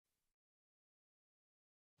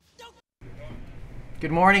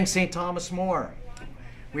Good morning, St. Thomas More.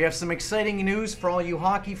 We have some exciting news for all you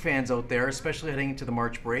hockey fans out there, especially heading into the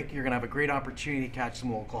March break. You're going to have a great opportunity to catch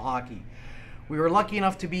some local hockey. We were lucky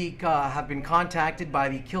enough to have been contacted by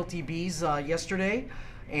the Kilty Bees yesterday,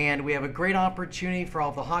 and we have a great opportunity for all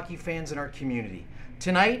of the hockey fans in our community.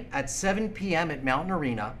 Tonight at 7 p.m. at Mountain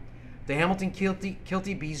Arena, the Hamilton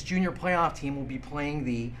Kilty Bees junior playoff team will be playing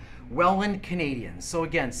the Welland Canadians. So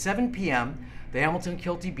again, 7 p.m., the Hamilton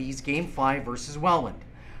Kilty Bees, Game 5 versus Welland.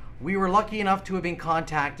 We were lucky enough to have been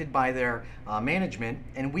contacted by their management,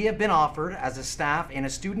 and we have been offered, as a staff and a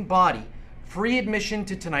student body, free admission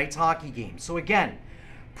to tonight's hockey game. So again,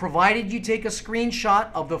 provided you take a screenshot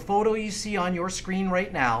of the photo you see on your screen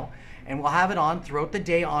right now, and we'll have it on throughout the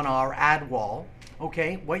day on our ad wall,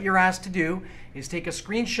 okay? What you're asked to do is take a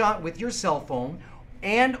screenshot with your cell phone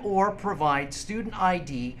and or provide student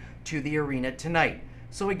ID to the arena tonight.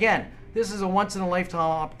 So again, this is a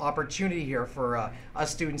once-in-a-lifetime opportunity here for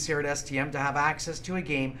us students here at STM to have access to a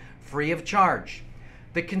game free of charge.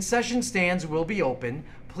 The concession stands will be open.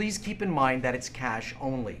 Please keep in mind that it's cash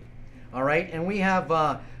only. All right, and we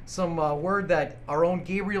have some word that our own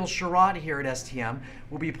Gabriel Sherrod here at STM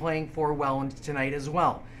will be playing for Welland tonight as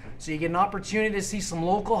well. So you get an opportunity to see some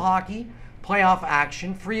local hockey, playoff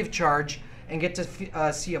action, free of charge, and get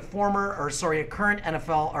to see a current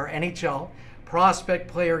NFL or NHL prospect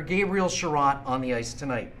player Gabriel Sherrod on the ice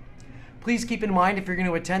tonight. Please keep in mind, if you're going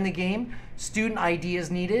to attend the game, student ID is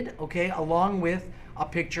needed, okay, along with a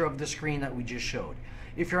picture of the screen that we just showed.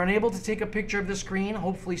 If you're unable to take a picture of the screen,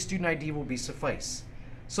 hopefully student ID will be suffice.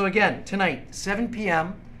 So again, tonight, 7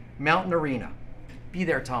 p.m., Mountain Arena. Be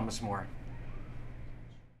there, Thomas More.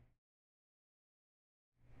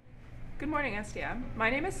 Good morning, STM. My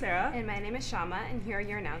name is Sarah. And my name is Shama, and here are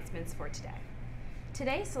your announcements for today.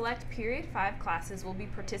 Today, select Period 5 classes will be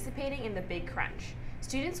participating in the Big Crunch.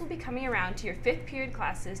 Students will be coming around to your 5th period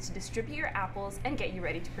classes to distribute your apples and get you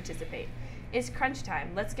ready to participate. It's crunch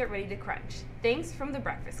time. Let's get ready to crunch. Thanks from the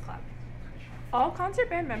Breakfast Club. All concert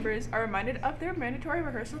band members are reminded of their mandatory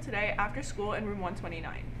rehearsal today after school in room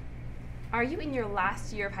 129. Are you in your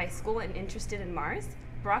last year of high school and interested in Mars?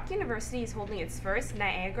 Brock University is holding its first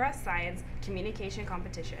Niagara Science Communication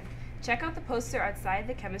Competition. Check out the poster outside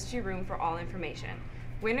the chemistry room for all information.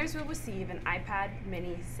 Winners will receive an iPad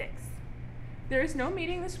Mini 6. There is no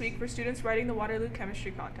meeting this week for students writing the Waterloo Chemistry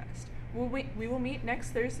Contest. We will meet next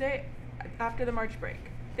Thursday after the March break.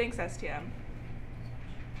 Thanks, STM.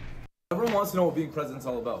 Everyone wants to know what being president's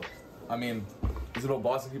all about. I mean, is it about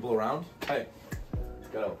bossing people around? Hey,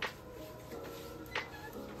 get out.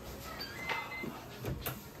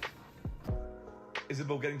 Is it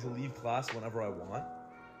about getting to leave class whenever I want?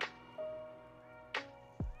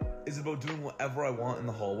 Is it about doing whatever I want in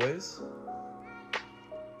the hallways?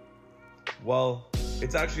 Well,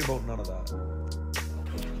 it's actually about none of that.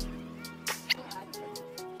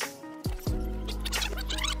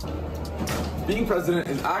 Being president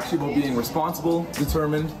is actually about being responsible,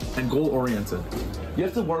 determined, and goal-oriented. You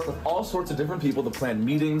have to work with all sorts of different people to plan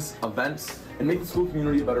meetings, events, and make the school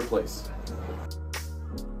community a better place.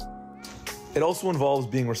 It also involves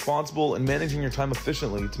being responsible and managing your time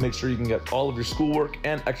efficiently to make sure you can get all of your schoolwork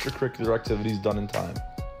and extracurricular activities done in time.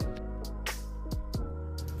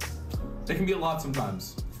 It can be a lot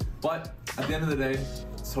sometimes, but at the end of the day,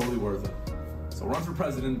 it's totally worth it. So run for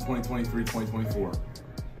president in 2023-2024.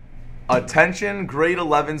 Attention grade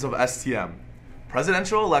 11s of STM.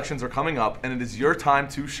 Presidential elections are coming up and it is your time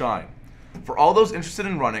to shine. For all those interested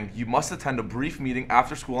in running, you must attend a brief meeting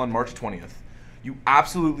after school on March 20th. You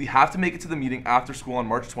absolutely have to make it to the meeting after school on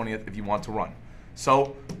March 20th if you want to run.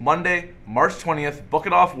 So, Monday, March 20th, book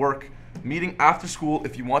it off work, meeting after school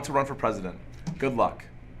if you want to run for president. Good luck.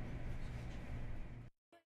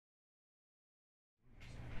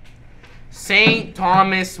 St.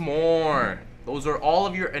 Thomas More. Those are all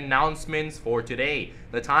of your announcements for today.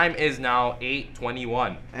 The time is now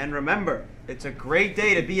 8:21. And remember, it's a great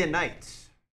day to be a knight.